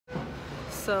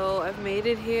So I've made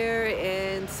it here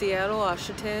in Seattle,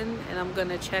 Washington, and I'm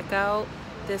gonna check out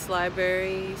this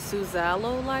library,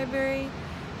 Suzzallo Library,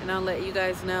 and I'll let you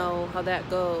guys know how that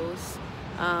goes.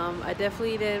 I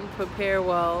definitely didn't prepare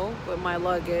well with my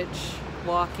luggage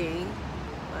walking.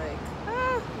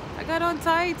 I got on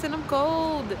tights and I'm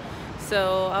cold.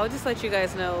 So I'll just let you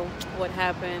guys know what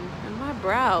happened. And my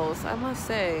brows, I must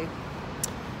say,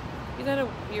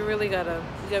 you really gotta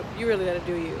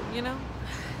do you, you know?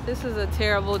 This is a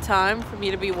terrible time for me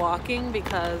to be walking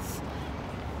because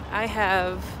I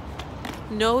have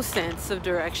no sense of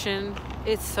direction.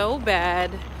 It's so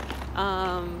bad.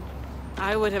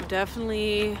 I would have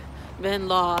definitely been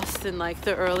lost in like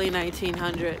the early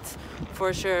 1900s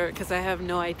for sure, because I have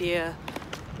no idea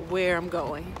where I'm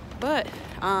going. But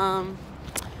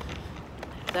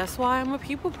that's why I'm a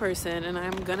people person, and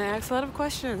I'm gonna ask a lot of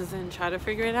questions and try to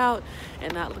figure it out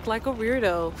and not look like a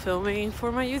weirdo filming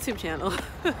for my YouTube channel.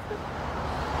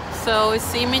 So it's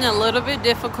seeming a little bit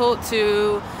difficult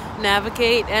to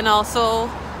navigate and also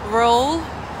roll.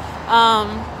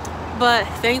 But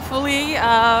thankfully,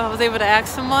 I was able to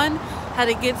ask someone how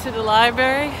to get to the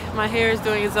library. My hair is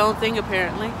doing its own thing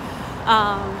apparently.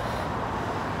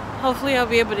 Hopefully I'll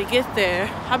be able to get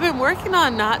there. I've been working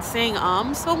on not saying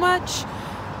so much,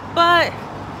 but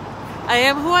I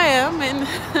am who I am, and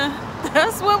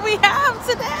that's what we have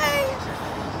today.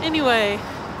 Anyway,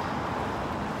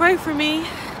 pray for me,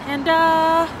 and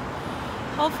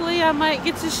hopefully I might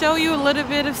get to show you a little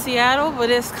bit of Seattle, but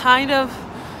it's kind of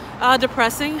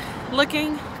depressing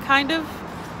looking, kind of.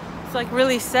 It's like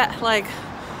really set, like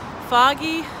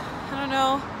foggy. I don't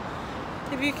know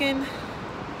if you can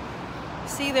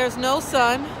see, there's no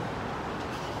sun.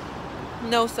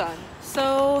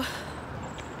 So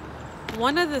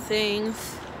one of the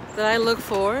things that I look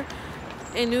for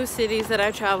in new cities that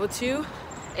I travel to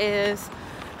is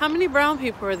how many brown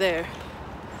people are there.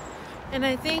 And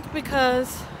I think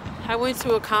because I went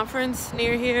to a conference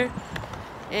near here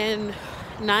and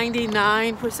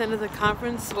 99% of the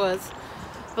conference was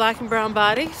black and brown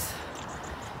bodies,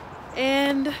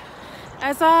 and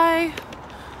as I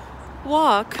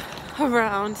walk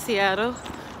around Seattle,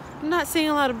 I'm not seeing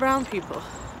a lot of brown people.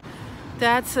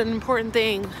 That's an important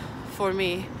thing for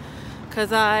me,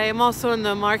 because I am also in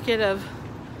the market of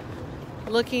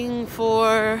looking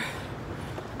for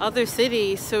other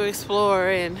cities to explore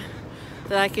and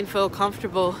that I can feel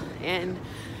comfortable, and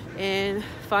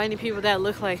finding people that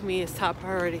look like me is top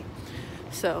priority.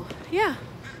 So yeah,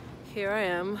 here I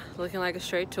am looking like a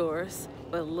straight tourist,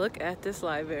 but look at this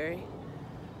library.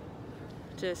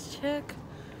 Just check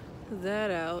that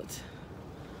out.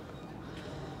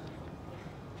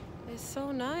 It's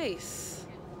so nice.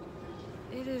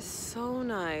 It is so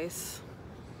nice.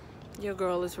 Your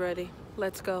girl is ready.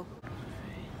 Let's go. I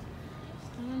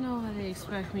don't know how they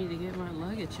expect me to get my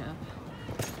luggage up.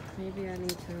 Maybe I need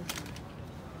to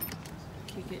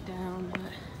kick it down,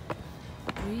 but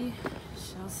we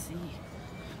shall see.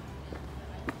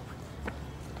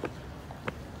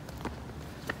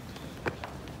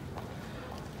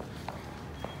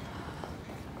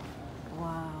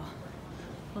 Wow,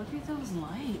 look at those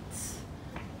lights.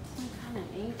 Some kind of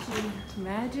ancient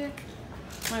magic.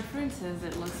 My friend says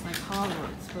it looks like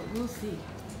Hogwarts, but we'll see.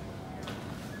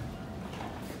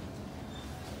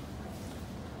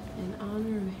 In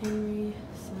honor of Henry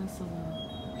Suzzallo.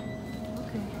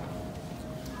 Okay.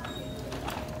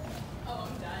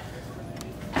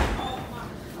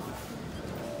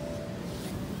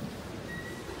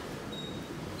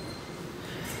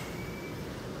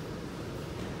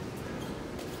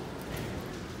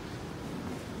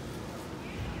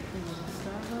 There's a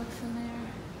Starbucks in there.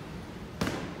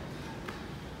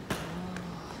 Oh,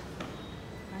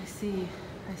 I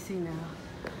see now.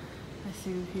 I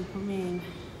see what people mean.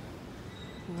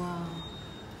 Wow,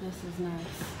 this is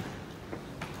nice.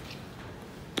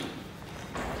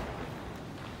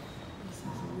 This is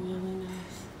really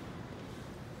nice.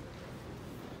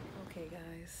 Okay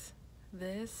guys,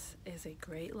 this is a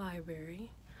great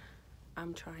library.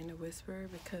 I'm trying to whisper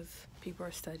because people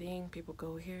are studying, people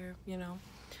go here, you know.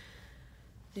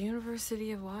 The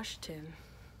University of Washington,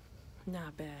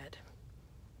 not bad.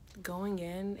 Going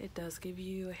in, it does give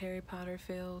you a Harry Potter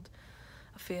feel,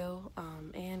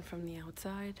 and from the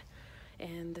outside,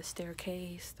 and the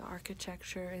staircase, the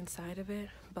architecture inside of it.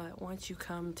 But once you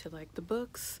come to like the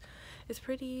books, it's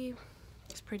pretty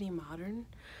modern.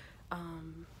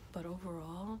 But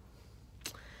overall,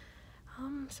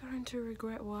 I'm starting to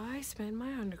regret why I spent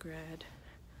my undergrad.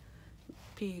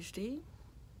 PhD?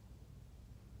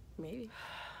 Maybe.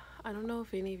 I don't know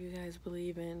if any of you guys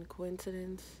believe in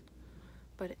coincidence,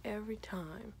 but every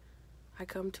time I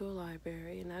come to a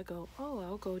library and I go, oh,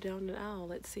 I'll go down an aisle,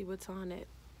 let's see what's on it.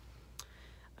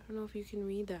 I don't know if you can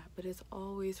read that, but it's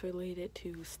always related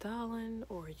to Stalin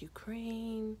or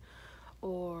Ukraine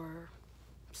or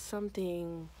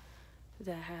something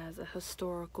that has a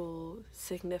historical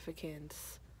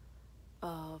significance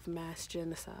of mass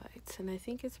genocides. And I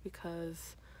think it's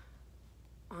because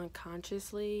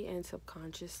unconsciously and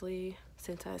subconsciously,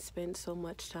 since I spent so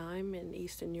much time in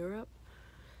Eastern Europe,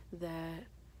 that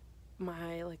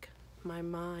my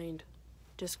mind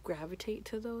just gravitate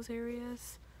to those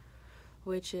areas,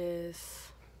 which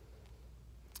is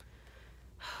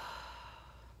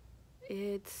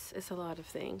it's a lot of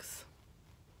things.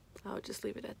 I'll just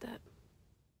leave it at that.